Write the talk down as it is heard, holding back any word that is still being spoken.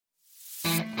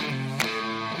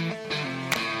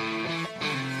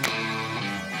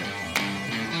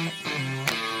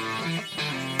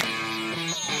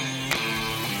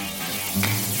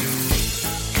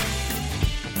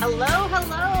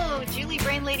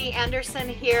Lady Anderson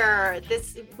here.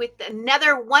 This with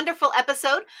another wonderful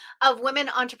episode of Women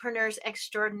Entrepreneurs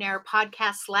Extraordinaire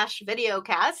podcast /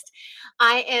 videocast.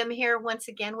 I am here once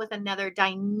again with another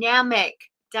dynamic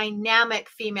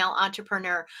female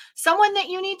entrepreneur, someone that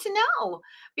you need to know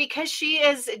because she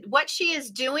is what she is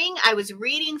doing. I was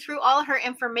reading through all her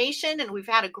information and we've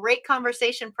had a great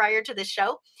conversation prior to the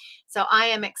show. So I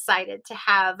am excited to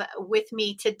have with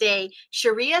me today,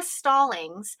 Sheria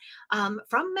Stallings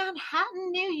from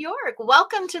Manhattan, New York.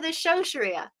 Welcome to the show,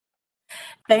 Sheria.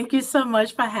 Thank you so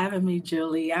much for having me,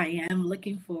 Julie. I am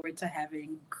looking forward to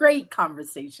having great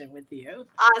conversation with you.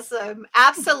 Awesome.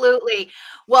 Absolutely.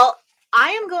 Well, I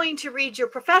am going to read your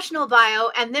professional bio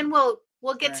and then we'll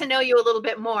get to know you a little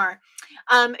bit more.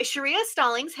 Sheria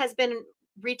Stallings has been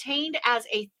retained as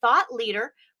a thought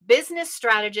leader, business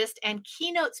strategist, and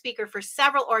keynote speaker for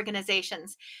several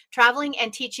organizations, traveling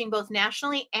and teaching both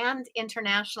nationally and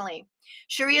internationally.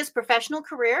 Sheria's professional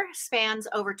career spans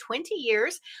over 20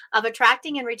 years of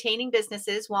attracting and retaining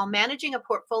businesses while managing a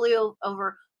portfolio of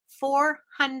over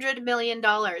 $400 million.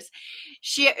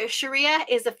 Sheria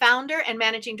is the founder and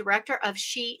managing director of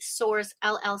She Soars,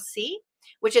 LLC,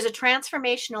 which is a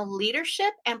transformational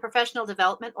leadership and professional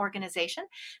development organization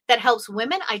that helps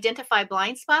women identify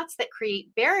blind spots that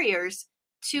create barriers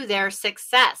to their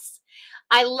success.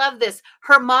 I love this.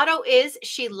 Her motto is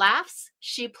she laughs,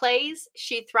 she plays,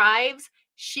 she thrives,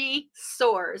 she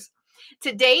soars.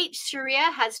 To date,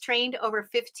 Sheria has trained over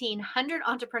 1,500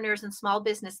 entrepreneurs and small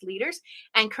business leaders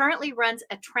and currently runs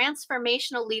a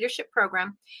transformational leadership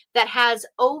program that has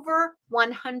over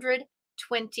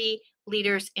 120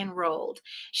 leaders enrolled.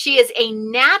 She is a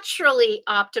naturally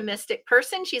optimistic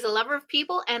person. She's a lover of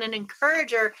people and an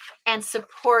encourager and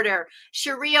supporter.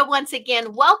 Sheria, once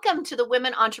again, welcome to the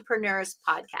Women Entrepreneurs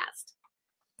podcast.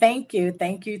 Thank you.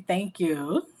 Thank you. Thank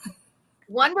you.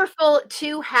 Wonderful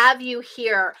to have you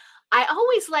here. I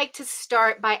always like to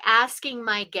start by asking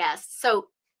my guests, so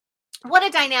what a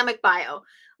dynamic bio,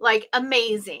 like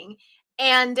amazing.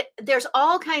 And there's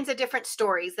all kinds of different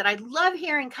stories that I love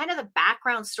hearing, kind of the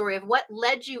background story of what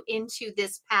led you into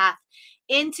this path,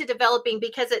 into developing,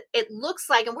 because it looks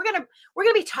like, and we're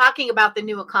gonna be talking about the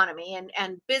new economy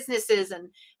and businesses and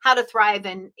how to thrive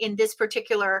in this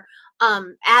particular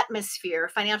atmosphere,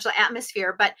 financial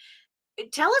atmosphere. But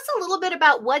tell us a little bit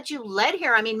about what you led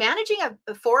here. I mean, managing a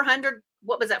 $400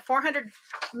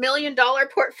 million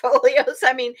portfolios.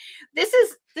 I mean, this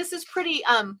is pretty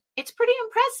it's pretty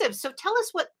impressive. So tell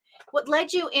us what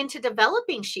led you into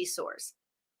developing She Soars.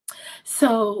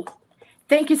 So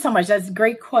thank you so much. That's a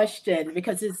great question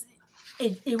because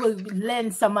it will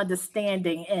lend some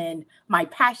understanding in my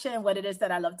passion, what it is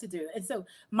that I love to do. And so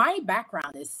my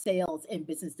background is sales and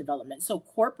business development. So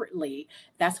corporately,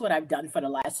 that's what I've done for the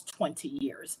last 20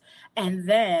 years. And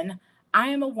then I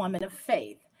am a woman of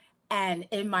faith. And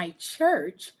in my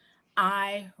church,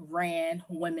 I ran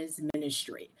women's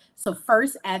ministry. So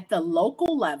first at the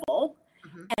local level,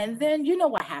 and then you know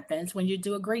what happens when you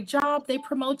do a great job, they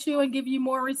promote you and give you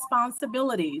more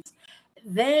responsibilities.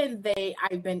 Then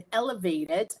I've been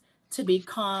elevated to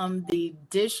become the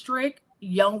district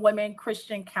Young Women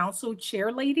Christian Council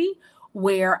chair lady,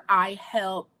 where I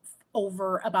help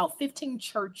over about 15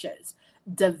 churches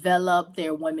develop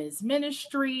their women's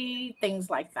ministry,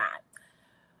 things like that.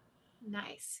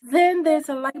 Nice. Then there's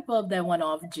a light bulb that went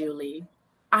off, Julie.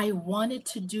 I wanted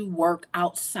to do work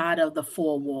outside of the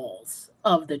four walls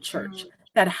of the church.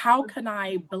 That how can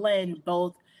I blend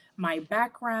both my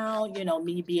background,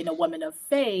 me being a woman of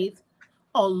faith,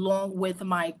 along with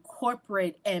my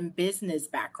corporate and business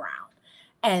background.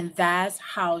 And that's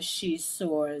how She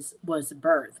Soars was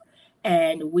birthed.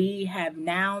 And we have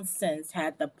now since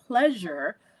had the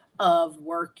pleasure of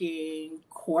working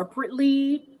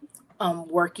corporately,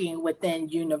 working within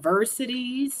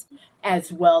universities,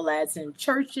 as well as in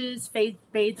churches,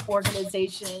 faith-based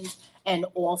organizations, and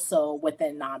also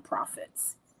within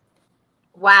nonprofits.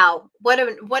 Wow. What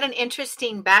an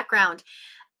interesting background.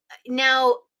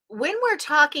 Now, when we're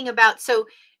talking about, so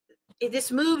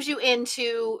this moves you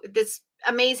into this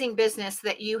amazing business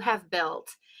that you have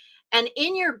built. And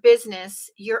in your business,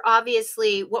 you're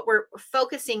obviously, what we're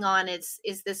focusing on is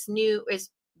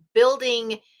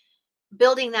building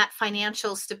that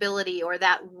financial stability or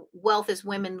that wealth as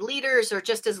women leaders or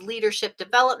just as leadership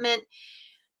development.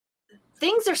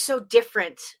 Things are so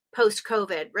different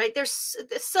post-COVID, right? There's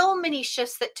so many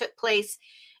shifts that took place.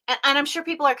 And I'm sure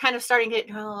people are kind of starting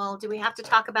to, do we have to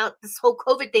talk about this whole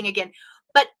COVID thing again?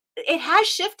 But it has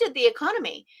shifted the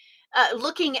economy.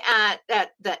 Looking at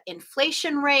the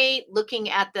inflation rate, looking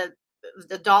at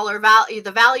the dollar value,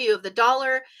 the value of the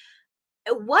dollar,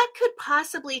 what could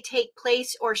possibly take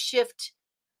place or shift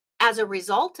as a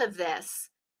result of this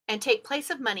and take place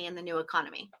of money in the new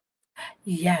economy?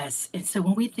 Yes. And so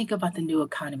when we think about the new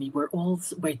economy, we're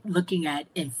looking at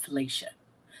inflation.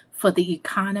 For the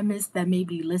economists that may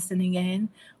be listening in,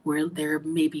 where they're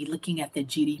maybe looking at the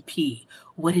GDP.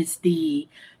 What is the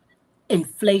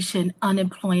inflation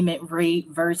unemployment rate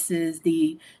versus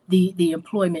the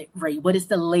employment rate? What does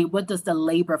the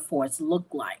labor force look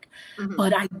like? Mhm.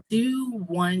 But I do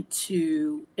want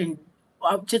to, and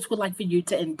I just would like for you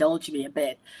to indulge me a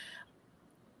bit.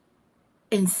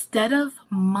 Instead of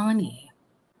money,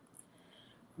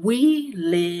 we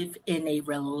live in a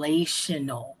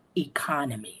relational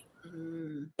economy.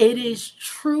 Mm. It is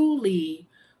truly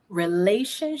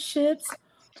relationships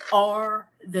are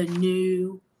the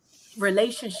new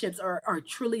are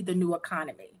truly the new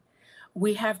economy.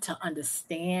 We have to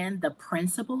understand the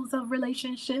principles of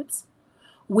relationships.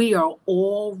 We are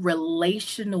all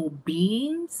relational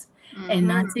beings. And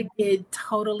not Mhm. to get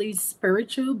totally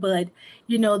spiritual, but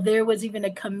there was even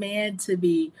a command to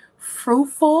be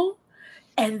fruitful.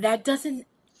 And that doesn't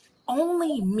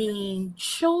only mean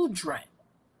children.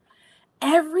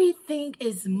 Everything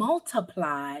is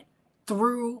multiplied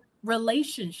through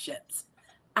relationships,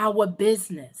 our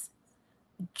business,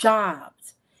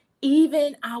 jobs,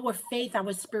 even our faith,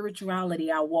 our spirituality,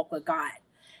 our walk with God.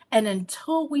 And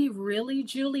until we really,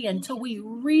 Julie, until we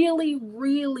really,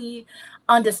 really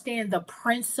understand the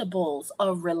principles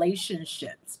of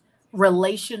relationships,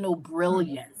 relational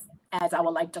brilliance, as I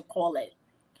would like to call it,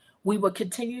 we will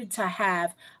continue to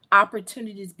have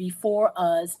opportunities before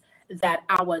us that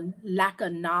our lack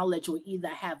of knowledge will either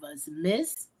have us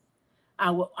miss.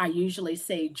 I usually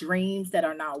say dreams that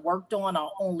are not worked on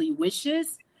are only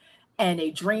wishes, and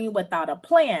a dream without a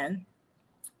plan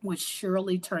would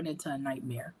surely turn into a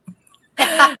nightmare.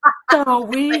 So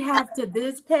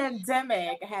this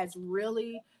pandemic has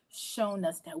really shown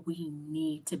us that we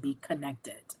need to be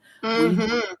connected. We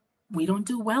Mhm. we don't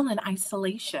do well in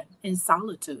isolation, in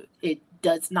solitude. It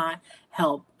does not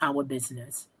help our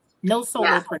business. No Yeah.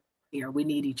 solopreneur here. We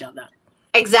need each other.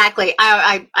 Exactly.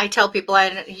 I tell people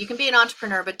you can be an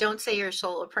entrepreneur, but don't say you're a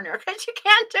solopreneur because you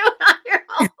can't do it on your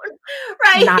own,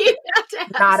 right? Not You have to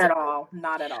have not some, at all.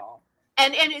 Not at all.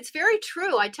 and it's very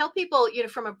true. I tell people,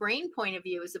 from a brain point of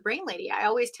view, as a brain lady, I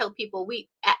always tell people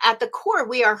at the core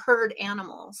we are herd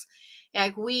animals.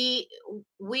 Like we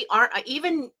aren't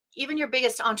even your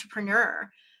biggest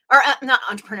entrepreneur or not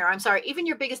entrepreneur. I'm sorry. Even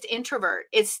your biggest introvert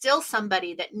is still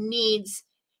somebody that needs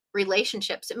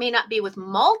relationships. It may not be with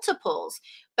multiples,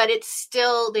 but they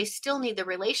still need the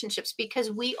relationships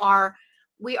because we are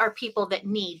people that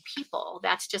need people.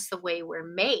 That's just the way we're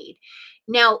made.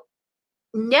 Now,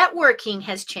 networking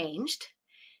has changed.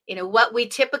 What we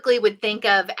typically would think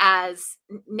of as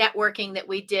networking that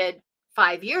we did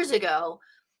 5 years ago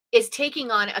is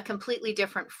taking on a completely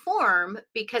different form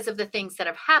because of the things that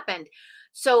have happened.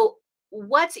 So,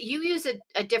 you use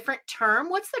a different term.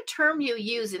 What's the term you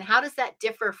use, and how does that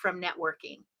differ from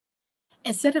networking?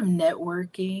 Instead of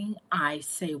networking, I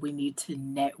say we need to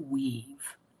net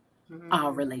weave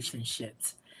our Mm,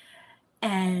 relationships.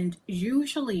 And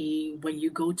usually, when you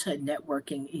go to a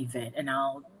networking event, and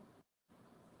I'll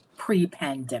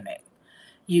pre-pandemic,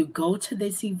 you go to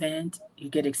this event, you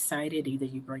get excited, either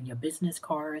you bring your business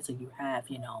cards or you have,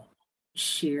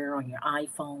 share on your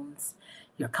iPhones,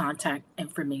 your contact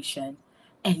information.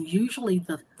 And usually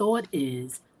the thought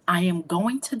is, I am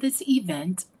going to this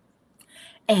event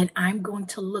and I'm going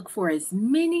to look for as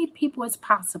many people as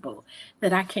possible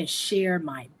that I can share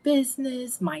my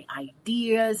business, my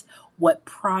ideas, what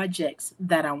projects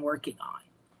that I'm working on.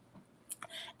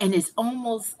 And it's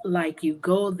almost like you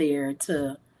go there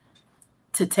to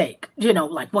take,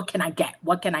 like what can I get?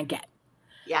 What can I get?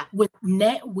 yeah. With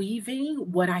net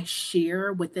weaving, what I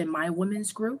share within my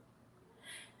women's group,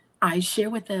 I share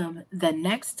with them the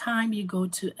next time you go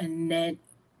to a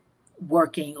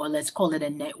networking, or let's call it a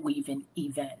net weaving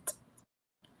event.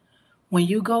 When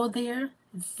you go there,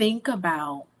 think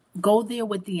about go there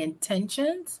with the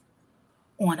intentions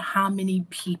on how many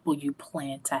people you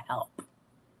plan to help.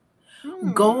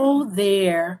 Hmm. Go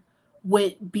there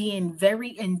with being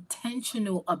very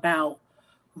intentional about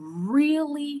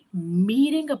really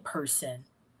meeting a person,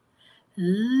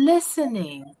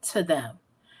 listening to them,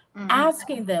 Hmm.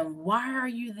 asking them, why are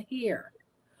you here?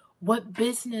 What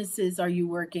businesses are you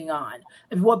working on?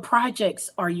 And what projects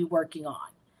are you working on?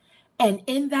 And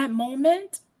in that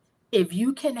moment, if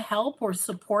you can help or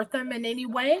support them in any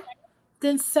way,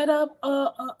 then set up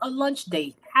a lunch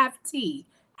date, have tea,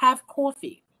 have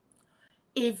coffee.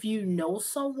 If you know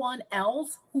someone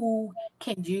else who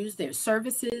can use their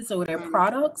services or their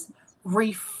products,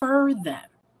 refer them.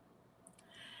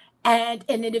 And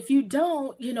then if you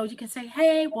don't, you can say,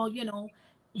 hey, well,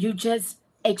 you just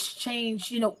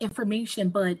exchange, information.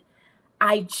 But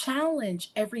I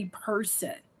challenge every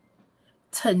person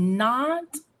to not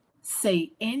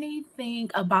say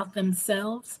anything about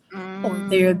themselves or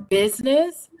their Mm,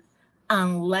 business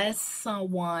unless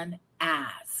someone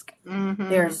asks.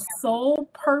 Their mm-hmm. sole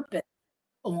purpose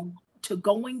to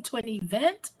going to an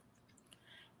event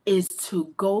is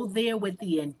to go there with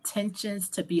the intentions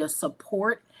to be a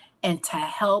support and to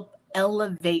help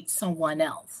elevate someone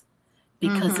else,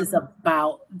 because Mm-hmm. it's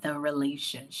about the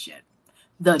relationship,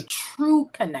 the true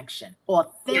connection, Yeah.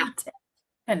 authentic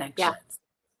Yeah. connections.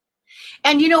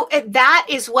 And that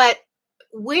is what,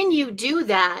 when you do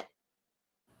that,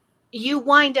 you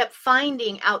wind up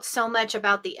finding out so much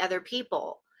about the other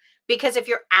people. Because if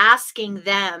you're asking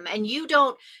them, and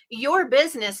your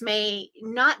business may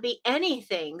not be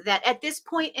anything that at this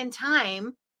point in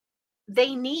time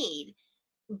they need,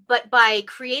 but by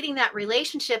creating that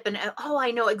relationship and, oh,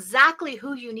 I know exactly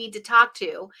who you need to talk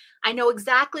to, I know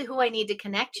exactly who I need to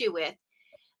connect you with.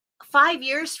 5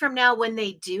 years from now, when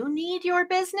they do need your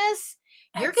business,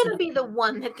 you're going to Absolutely. be the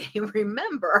one that they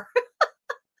remember.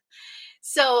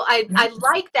 So I Yes.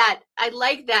 like that. I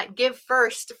like that give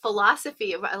first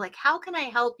philosophy of, like, how can I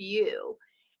help you?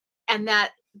 And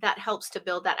that helps to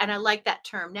build that. And I like that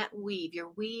term, net weave.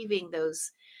 You're weaving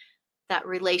that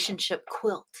relationship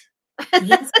quilt.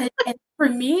 Yes. And for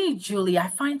me, Julie, I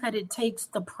find that it takes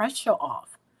the pressure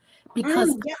off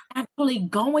because Yeah. I'm actually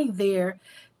going there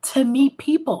to meet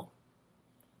people,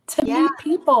 to Yeah. meet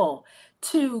people,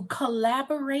 to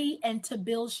collaborate and to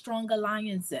build strong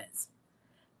alliances.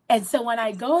 And so when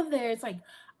I go there, it's like,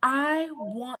 I'm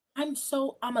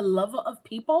a lover of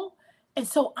people. And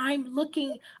so I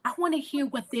want to hear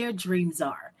what their dreams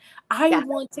are. I Yeah.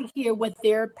 want to hear what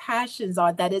their passions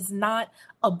are. That is not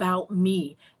about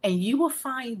me. And you will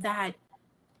find that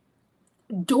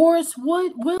doors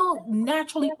will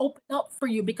naturally open up for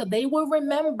you because they will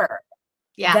remember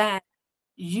Yeah. that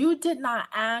you did not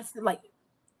ask, like,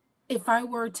 if I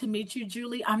were to meet you,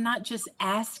 Julie, I'm not just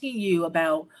asking you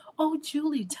about, oh,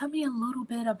 Julie, tell me a little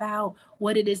bit about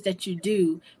what it is that you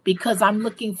do, because I'm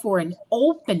looking for an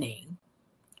opening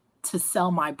to sell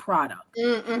my product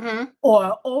Mm-hmm.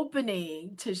 or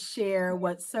opening to share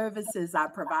what services I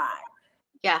provide.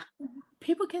 Yeah.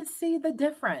 People can see the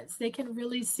difference. They can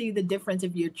really see the difference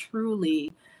if you're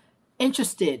truly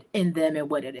interested in them and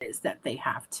what it is that they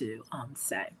have to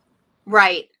say.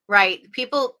 Right. Right.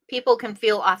 People can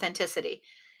feel authenticity.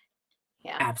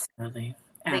 Yeah. Absolutely.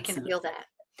 They can feel Absolutely. that.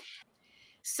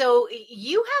 So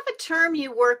you have a term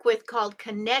you work with called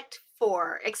Connect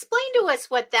For. Explain to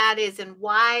us what that is and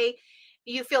why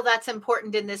you feel that's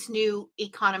important in this new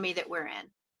economy that we're in.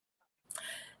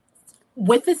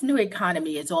 With this new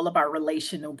economy, it's all about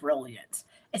relational brilliance.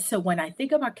 And so when I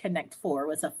think about Connect Four, it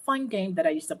was a fun game that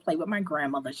I used to play with my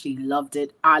grandmother. She loved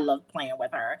it. I loved playing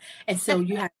with her. And so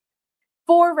you have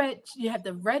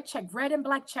the red and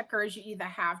black checkers.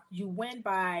 You win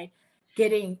by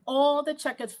getting all the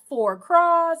checkers, four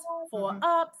across, four Mhm.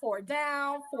 up, four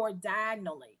down, four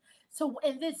diagonally. So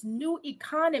in this new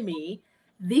economy,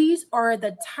 these are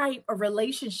the type of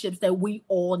relationships that we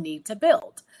all need to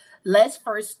build. Let's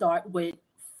first start with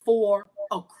four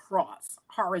across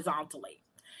horizontally.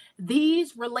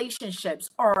 These relationships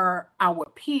are our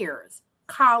peers,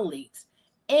 colleagues,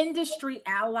 industry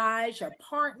allies, your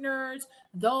partners,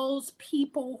 those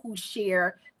people who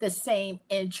share the same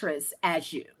interests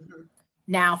as you. Mhm.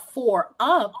 Now, for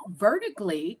up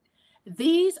vertically,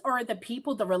 these are the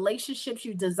people, the relationships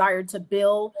you desire to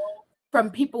build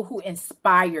from people who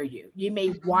inspire you. You may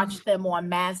Mhm. watch them on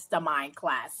mastermind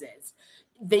classes.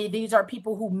 These are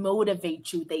people who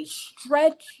motivate you, they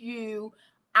stretch you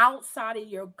outside of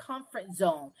your comfort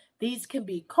zone. These can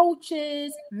be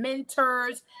coaches,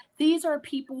 mentors. These are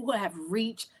people who have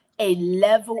reached a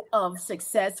level of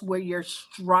success where you're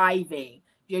striving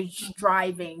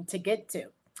to get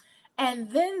to.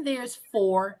 And then there's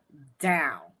four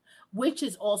down, which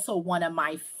is also one of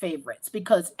my favorites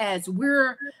because as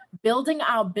we're building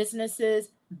our businesses,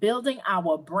 building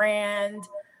our brand,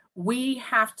 we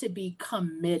have to be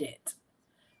committed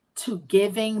to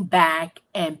giving back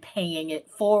and paying it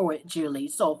forward, Julie.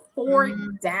 So, four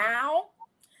Mhm. down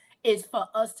is for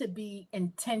us to be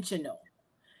intentional.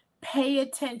 Pay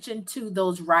attention to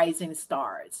those rising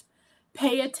stars.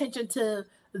 Pay attention to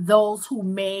those who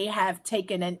may have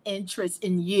taken an interest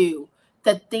in you,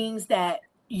 the things that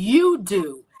you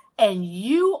do, and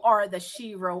you are the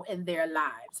shero in their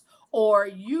lives, or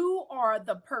you are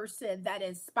the person that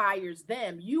inspires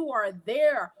them. You are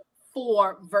their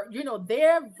for,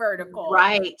 they're vertical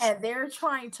Right. and they're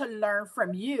trying to learn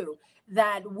from you,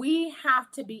 that we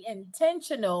have to be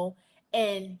intentional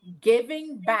in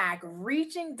giving back,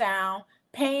 reaching down,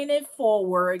 paying it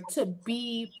forward to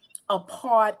be a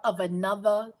part of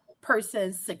another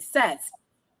person's success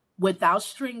without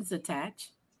strings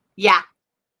attached. Yeah.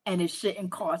 And it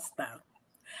shouldn't cost them.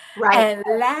 Right. And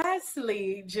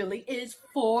lastly, Julie, is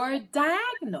for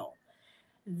diagonal.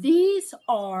 These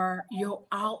are your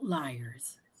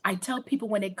outliers. I tell people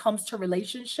when it comes to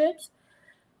relationships,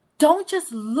 don't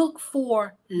just look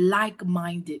for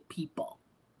like-minded people.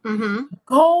 Mm-hmm.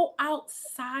 Go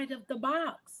outside of the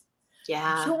box.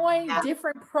 Yeah. Join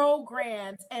different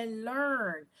programs and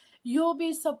learn. You'll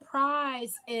be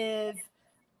surprised if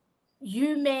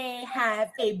you may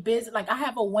have a business, like I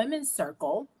have a women's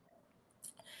circle,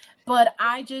 but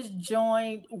I just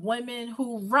joined women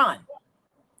who run.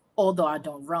 Although I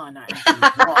don't run, I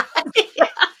actually walk.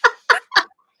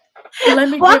 Let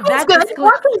me give that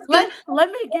disclaimer. Let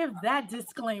me give that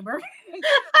disclaimer.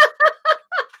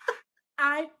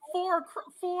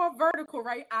 For vertical,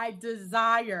 right? I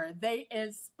desire. They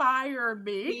inspire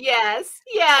me. Yes.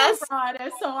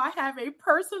 And so I have a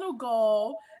personal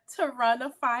goal to run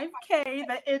a 5K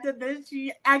the end of this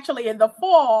year, actually in the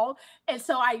fall. And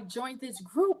so I joined this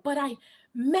group, but I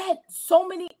met so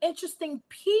many interesting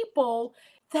people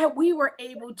that we were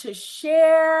able to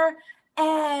share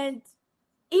and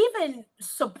even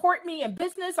support me in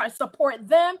business. I support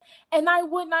them. And I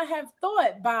would not have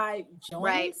thought by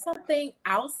joining something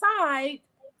outside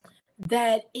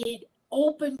that it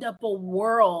opened up a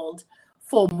world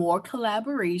for more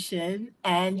collaboration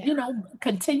and,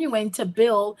 continuing to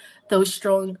build those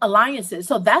strong alliances.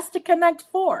 So that's the Connect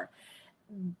 4.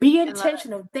 Be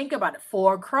intentional. Think about it.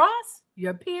 4 across,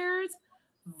 your peers.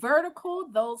 Vertical,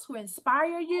 those who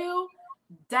inspire you.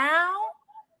 Down,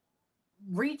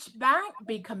 reach back,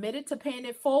 be committed to paying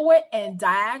it forward. And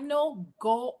diagonal,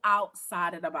 go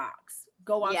outside of the box.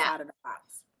 Go outside of the box.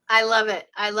 I love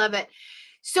it.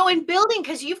 So in building,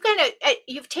 because you've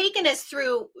taken us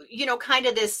through, kind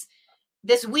of this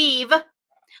weave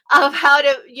of how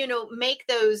to, make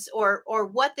those or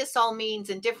what this all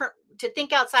means, and different, to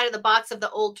think outside of the box of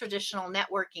the old traditional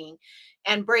networking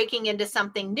and breaking into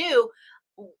something new.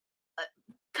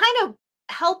 Kind of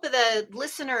help the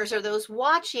listeners or those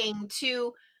watching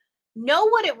to know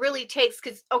what it really takes.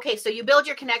 Because, okay, so you build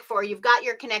your Connect 4, you've got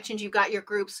your connections, you've got your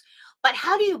groups, but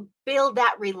how do you build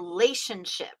that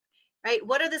relationship, right?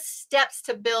 What are the steps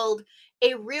to build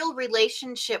a real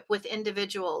relationship with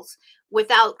individuals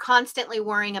without constantly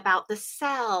worrying about the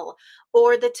sell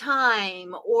or the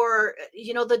time or,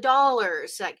 the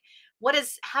dollars? Like,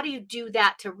 how do you do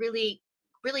that to really,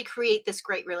 really create this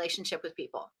great relationship with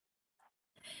people?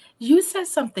 You said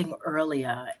something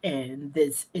earlier in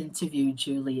this interview,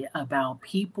 Julie, about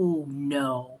people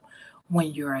know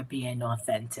when you're being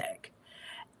authentic.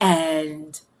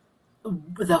 And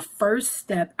the first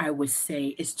step I would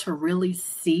say is to really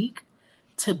seek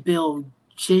to build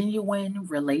genuine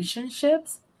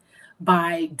relationships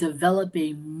by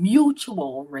developing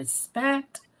mutual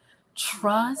respect,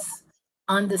 trust,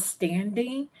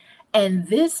 understanding. And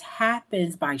this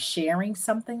happens by sharing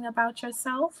something about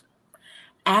yourself,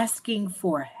 asking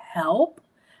for help.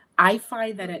 I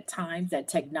find that at times that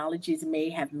technologies may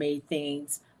have made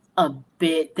things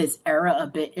this era a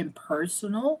bit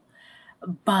impersonal,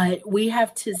 but we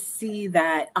have to see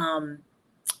that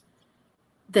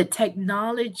the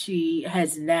technology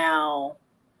has now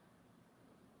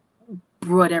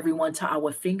brought everyone to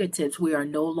our fingertips. We are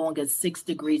no longer 6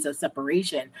 degrees of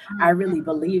separation. I really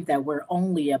believe that we're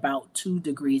only about 2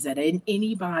 degrees, that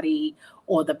anybody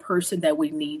or the person that we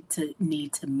need to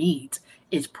meet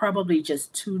is probably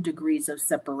just 2 degrees of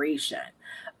separation.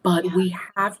 But we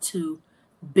have to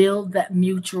build that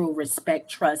mutual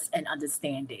respect, trust, and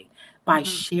understanding by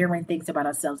sharing things about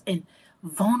ourselves. And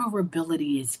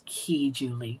vulnerability is key,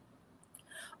 Julie.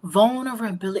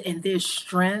 Vulnerability, and there's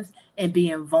strength in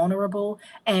being vulnerable.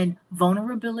 And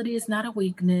vulnerability is not a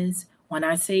weakness. When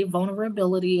I say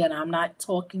vulnerability, and I'm not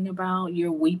talking about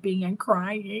you're weeping and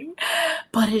crying,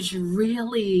 but it's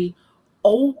really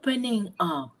opening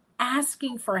up,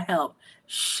 asking for help,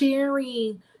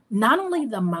 sharing not only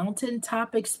the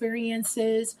mountaintop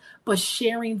experiences, but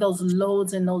sharing those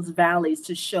lows and those valleys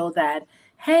to show that,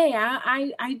 hey,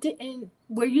 I didn't,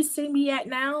 where you see me at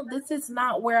now, this is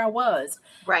not where I was.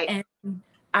 Right. And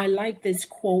I like this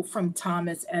quote from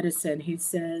Thomas Edison. He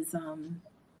says,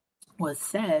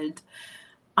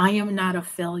 I am not a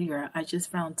failure. I just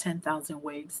found 10,000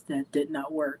 ways that did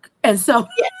not work. And so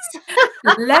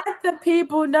let the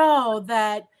people know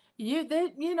that,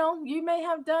 you may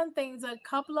have done things a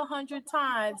couple of hundred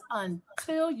times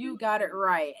until you got it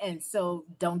right. And so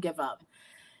don't give up.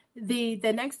 The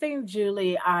next thing,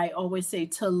 Julie, I always say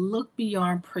to look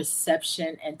beyond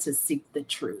perception and to seek the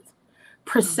truth.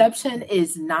 Perception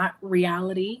is not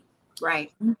reality.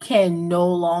 Right. We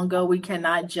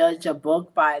cannot judge a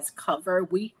book by its cover.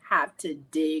 We have to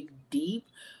dig deep.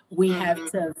 We have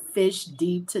to fish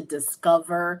deep to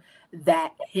discover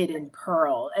that hidden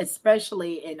pearl,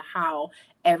 especially in how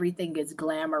everything is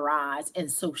glamorized in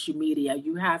social media.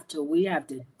 We have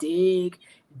to dig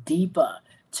deeper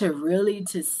to really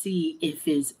to see if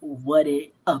it's what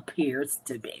it appears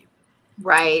to be.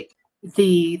 Right.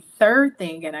 The third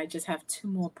thing, and I just have two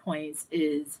more points,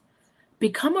 is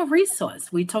become a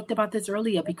resource. We talked about this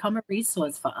earlier. Become a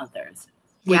resource for others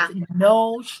with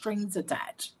no strings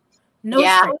attached. No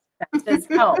strings attached. Just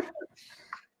help.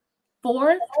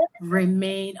 Fourth,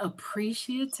 remain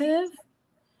appreciative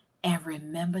and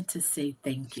remember to say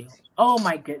thank you. Oh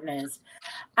my goodness.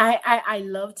 I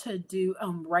love to do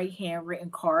write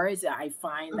handwritten cards. I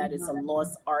find that it's a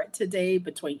lost art today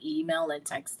between email and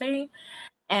texting.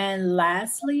 And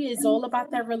lastly, it's all about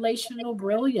that relational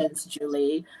brilliance,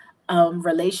 Julie.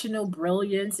 Relational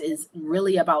brilliance is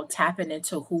really about tapping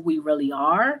into who we really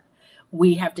are.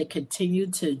 We have to continue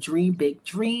to dream big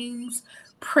dreams,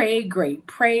 pray great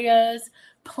prayers,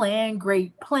 plan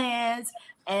great plans,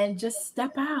 and just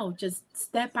step out. Just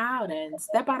step out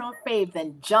on faith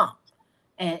and jump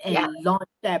and launch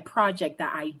that project,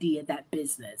 that idea, that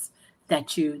business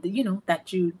that you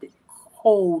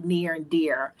hold near and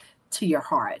dear to your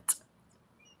heart.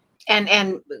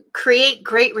 And create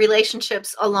great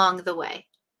relationships along the way.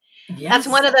 Yes. That's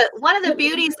one of the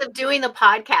beauties of doing the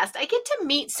podcast. I get to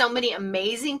meet so many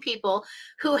amazing people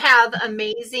who have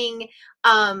amazing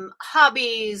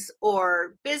hobbies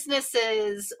or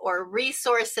businesses or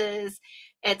resources.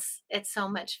 It's so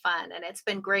much fun, and it's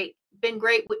been great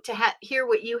to hear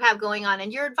what you have going on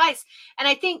and your advice. And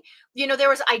I think, there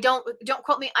was, don't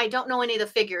quote me, I don't know any of the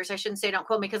figures. I shouldn't say don't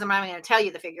quote me because I'm not going to tell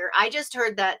you the figure. I just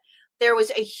heard that there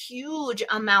was a huge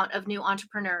amount of new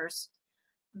entrepreneurs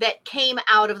that came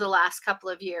out of the last couple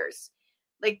of years.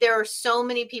 Like, there are so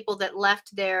many people that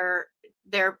left their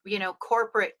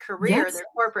corporate career, their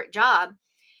corporate job,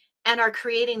 and are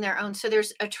creating their own. So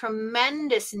there's a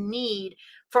tremendous need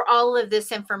for all of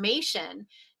this information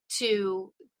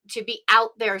to be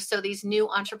out there, so these new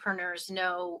entrepreneurs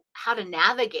know how to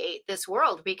navigate this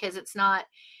world, because it's not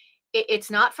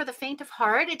for the faint of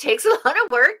heart. It takes a lot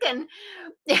of work and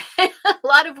a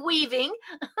lot of weaving.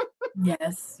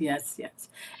 Yes.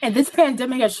 And this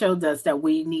pandemic has showed us that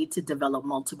we need to develop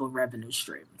multiple revenue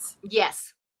streams.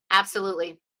 Yes,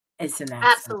 absolutely. It's an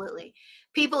absolutely.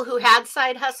 People who had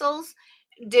side hustles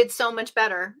did so much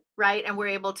better, right? And were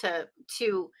able to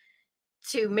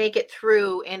make it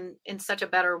through in such a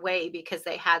better way because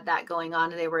they had that going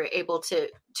on, and they were able to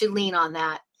lean on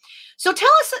that. So tell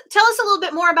us a little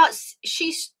bit more about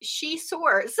She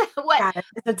Soars. What?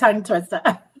 It's a tongue twister.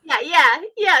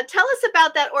 Yeah. Tell us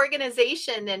about that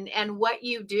organization and what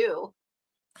you do.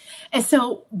 And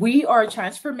so we are a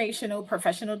transformational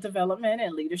professional development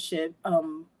and leadership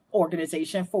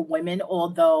organization for women.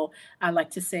 Although I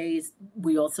like to say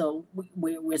we're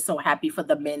so happy for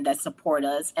the men that support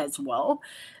us as well.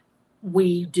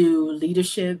 We do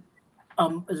leadership,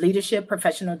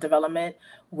 professional development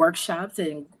workshops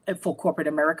for corporate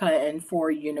America and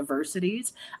for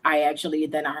universities. I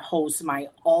host my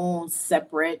own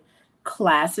separate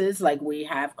classes. Like, we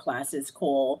have classes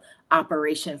called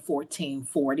Operation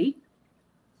 1440.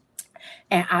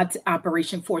 And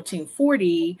Operation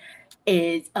 1440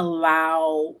 is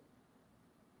allow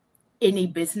any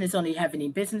business, only have any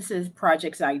businesses,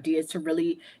 projects, ideas, to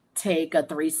really take a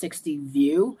 360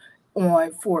 view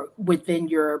within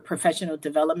your professional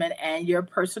development and your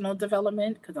personal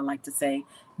development. Because I like to say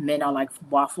men are like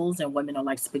waffles and women are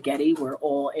like spaghetti. We're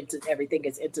all everything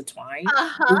is intertwined.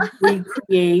 We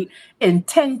create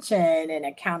intention and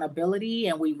accountability,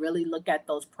 and we really look at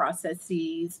those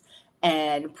processes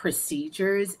and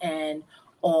procedures and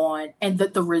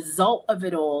the result of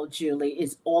it all, Julie,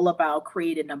 is all about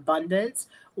creating abundance.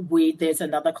 There's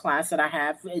another class that I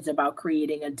have. It's about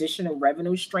creating additional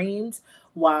revenue streams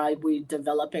while we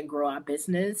develop and grow our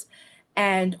business.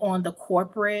 And on the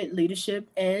corporate leadership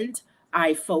end,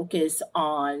 I focus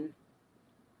on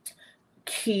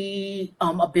we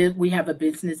have a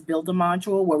business builder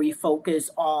module where we focus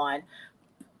on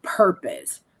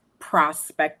purpose,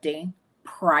 prospecting,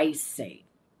 pricing,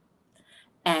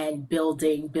 and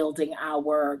building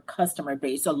our customer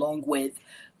base, along with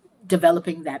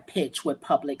developing that pitch with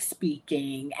public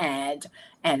speaking and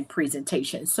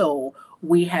presentation. So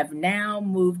We have now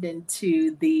moved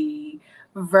into the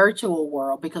virtual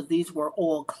world because these were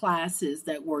all classes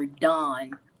that were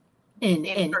done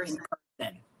in person.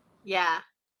 Yeah.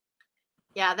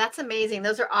 Yeah, that's amazing.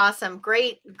 Those are awesome.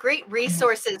 Great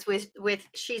resources with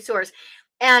She Soars.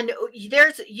 And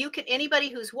anybody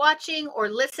who's watching or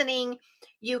listening,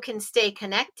 you can stay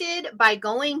connected by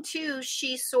going to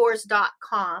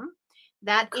shesoars.com.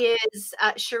 That is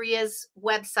Sheria's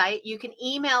website. You can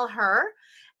email her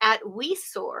at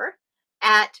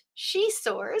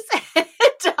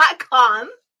shesoars.com.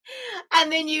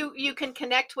 And then you can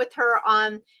connect with her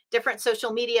on different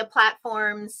social media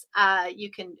platforms.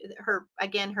 Her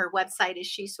website is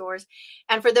She Soars.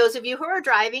 And for those of you who are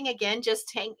driving, again,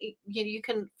 you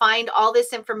can find all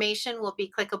this information will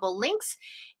be clickable links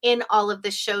in all of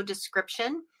the show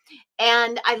description.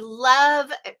 And I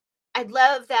love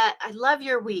that. I love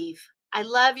your weave. I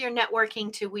love your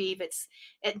networking to weave. It's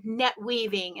net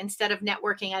weaving instead of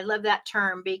networking. I love that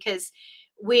term because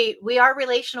we are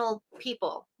relational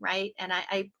people, right? And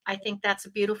I think that's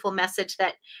a beautiful message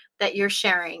that you're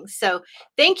sharing. So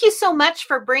thank you so much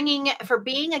for being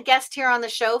a guest here on the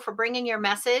show, for bringing your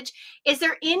message. Is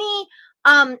there any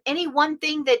one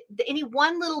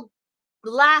little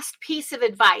last piece of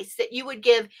advice that you would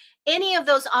give any of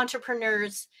those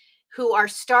entrepreneurs who are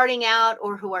starting out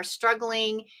or who are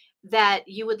struggling that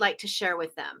you would like to share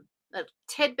with them? A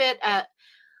tidbit, a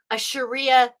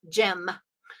Sheria gem.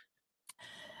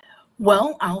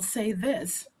 Well, I'll say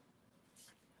this.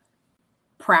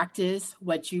 Practice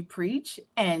what you preach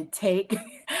and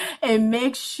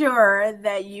make sure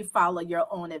that you follow your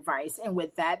own advice. And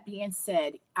with that being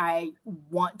said, I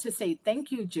want to say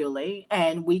thank you, Julie,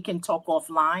 and we can talk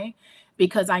offline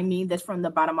because I mean this from the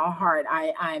bottom of my heart.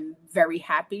 I'm very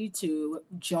happy to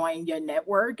join your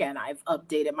network, and I've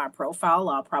updated my profile.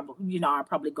 I'll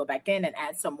probably go back in and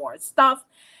add some more stuff.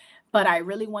 But I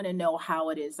really want to know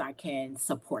how it is I can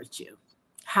support you.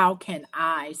 How can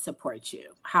I support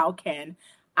you? How can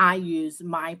I use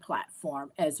my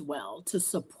platform as well to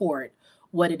support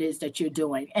what it is that you're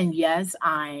doing? And yes,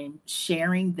 I'm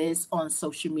sharing this on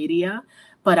social media,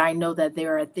 but I know that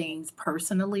there are things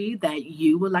personally that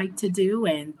you would like to do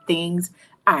and things.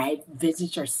 I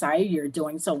visit your site. You're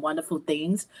doing some wonderful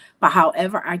things. But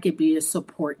however I could be a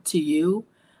support to you,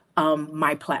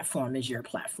 my platform is your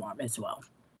platform as well.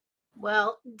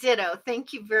 Well, ditto.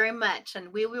 Thank you very much.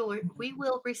 And we will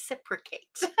reciprocate.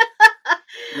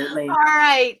 All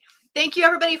right. Thank you,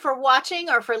 everybody, for watching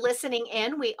or for listening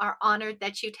in. We are honored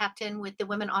that you tapped in with the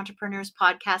Women Entrepreneurs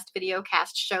Podcast video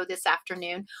cast show this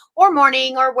afternoon or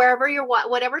morning or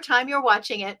whatever time you're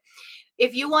watching it.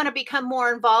 If you want to become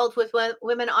more involved with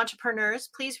women entrepreneurs,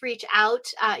 please reach out.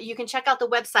 You can check out the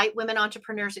website,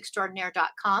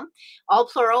 womenentrepreneursextraordinaire.com, all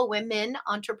plural, women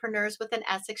entrepreneurs with an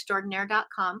S,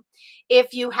 extraordinaire.com.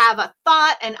 If you have a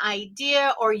thought, an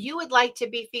idea, or you would like to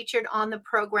be featured on the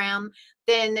program,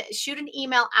 then shoot an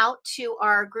email out to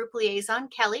our group liaison,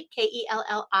 Kelly, Kelli,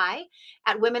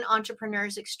 at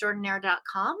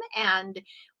womenentrepreneursextraordinaire.com, and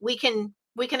we can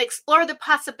explore the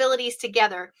possibilities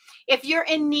together. If you're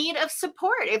in need of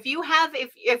support, if you're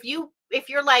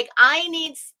like, I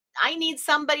need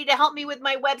somebody to help me with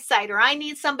my website, or I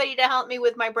need somebody to help me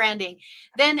with my branding,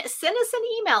 then send us an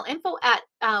email,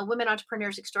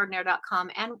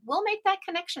 info@womenentrepreneursextraordinaire.com, and we'll make that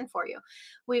connection for you.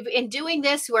 In doing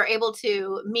this, we're able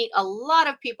to meet a lot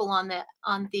of people on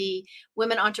the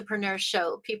Women Entrepreneurs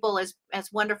Show, people as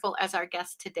wonderful as our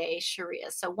guest today,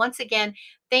 Sheria. So once again,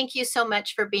 thank you so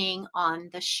much for being on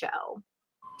the show.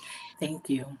 Thank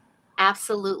you.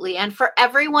 Absolutely. And for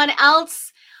everyone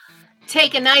else,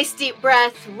 take a nice deep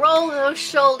breath, roll those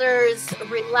shoulders,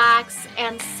 relax,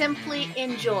 and simply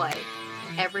enjoy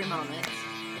every moment.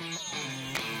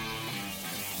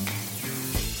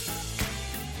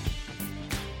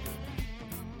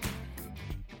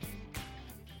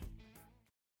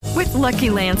 With Lucky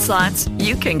Land Slots,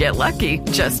 you can get lucky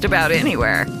just about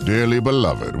anywhere. Dearly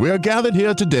beloved, we are gathered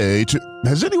here today to...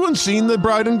 Has anyone seen the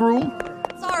bride and groom?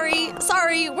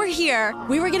 Sorry, we're here.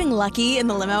 We were getting lucky in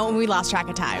the limo and we lost track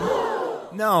of time.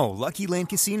 No, Lucky Land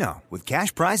Casino, with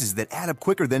cash prizes that add up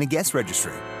quicker than a guest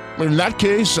registry. In that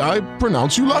case, I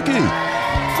pronounce you lucky.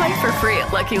 Play for free at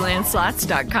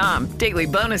LuckyLandSlots.com. Daily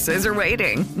bonuses are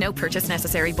waiting. No purchase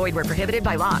necessary. Void where prohibited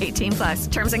by law.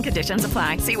 18+. Terms and conditions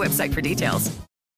apply. See website for details.